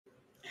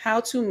How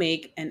to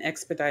make an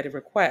expedited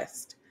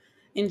request.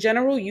 In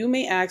general, you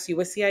may ask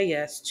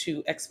USCIS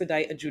to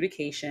expedite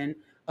adjudication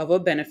of a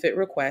benefit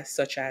request,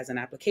 such as an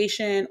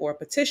application or a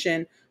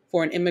petition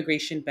for an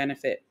immigration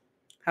benefit.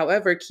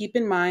 However, keep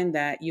in mind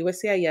that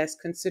USCIS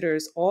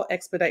considers all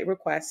expedite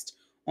requests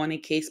on a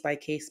case by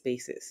case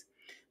basis.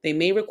 They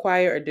may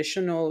require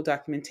additional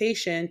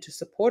documentation to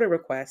support a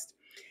request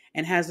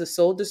and has the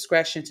sole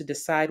discretion to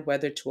decide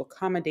whether to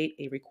accommodate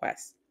a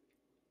request.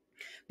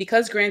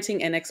 Because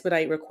granting an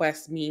expedite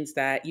request means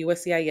that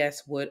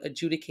USCIS would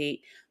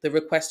adjudicate the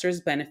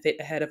requester's benefit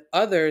ahead of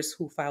others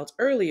who filed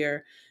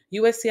earlier,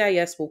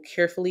 USCIS will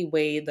carefully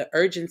weigh the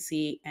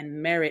urgency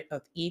and merit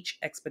of each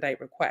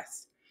expedite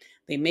request.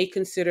 They may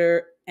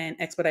consider an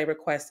expedite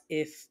request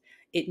if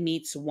it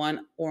meets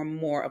one or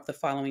more of the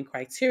following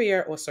criteria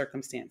or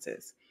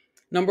circumstances.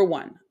 Number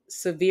one,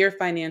 severe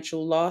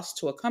financial loss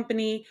to a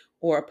company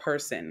or a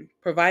person,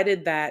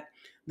 provided that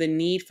the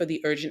need for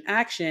the urgent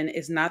action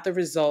is not the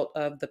result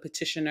of the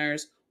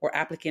petitioner's or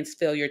applicant's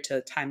failure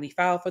to timely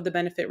file for the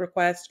benefit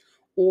request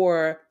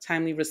or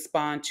timely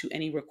respond to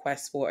any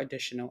requests for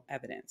additional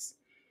evidence.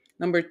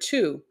 Number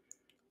two,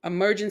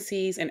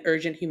 emergencies and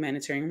urgent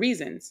humanitarian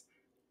reasons.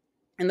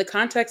 In the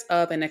context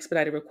of an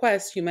expedited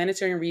request,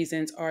 humanitarian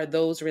reasons are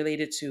those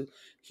related to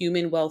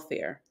human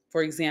welfare.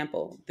 For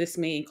example, this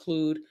may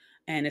include,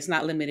 and it's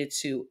not limited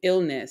to,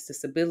 illness,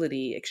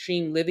 disability,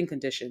 extreme living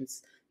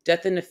conditions,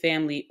 death in the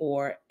family,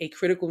 or a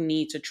critical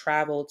need to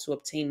travel to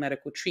obtain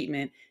medical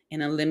treatment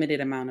in a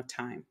limited amount of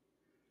time.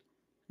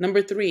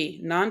 Number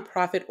three,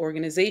 nonprofit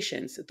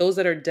organizations, those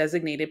that are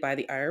designated by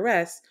the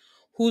IRS,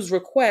 whose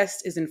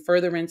request is in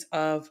furtherance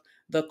of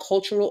the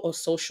cultural or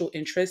social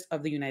interest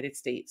of the United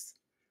States.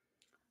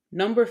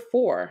 Number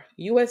four,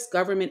 U.S.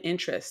 government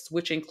interests,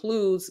 which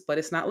includes, but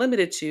it's not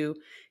limited to,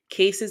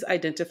 cases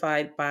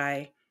identified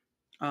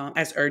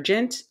as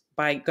urgent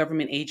by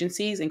government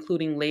agencies,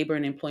 including labor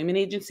and employment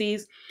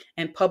agencies,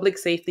 and public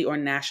safety or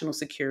national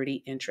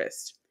security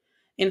interests.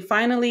 And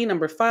finally,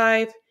 number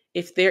five,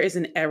 if there is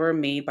an error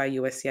made by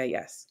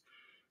USCIS.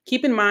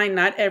 Keep in mind,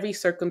 not every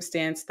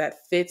circumstance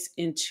that fits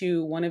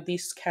into one of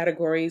these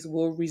categories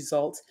will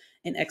result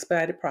in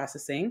expedited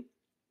processing.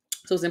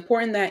 So it's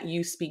important that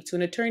you speak to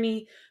an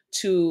attorney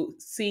to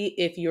see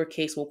if your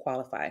case will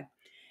qualify.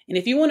 And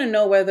if you want to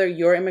know whether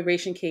your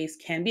immigration case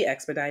can be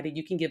expedited,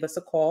 you can give us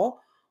a call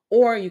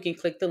or you can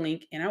click the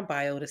link in our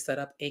bio to set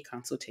up a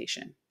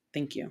consultation.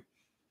 Thank you.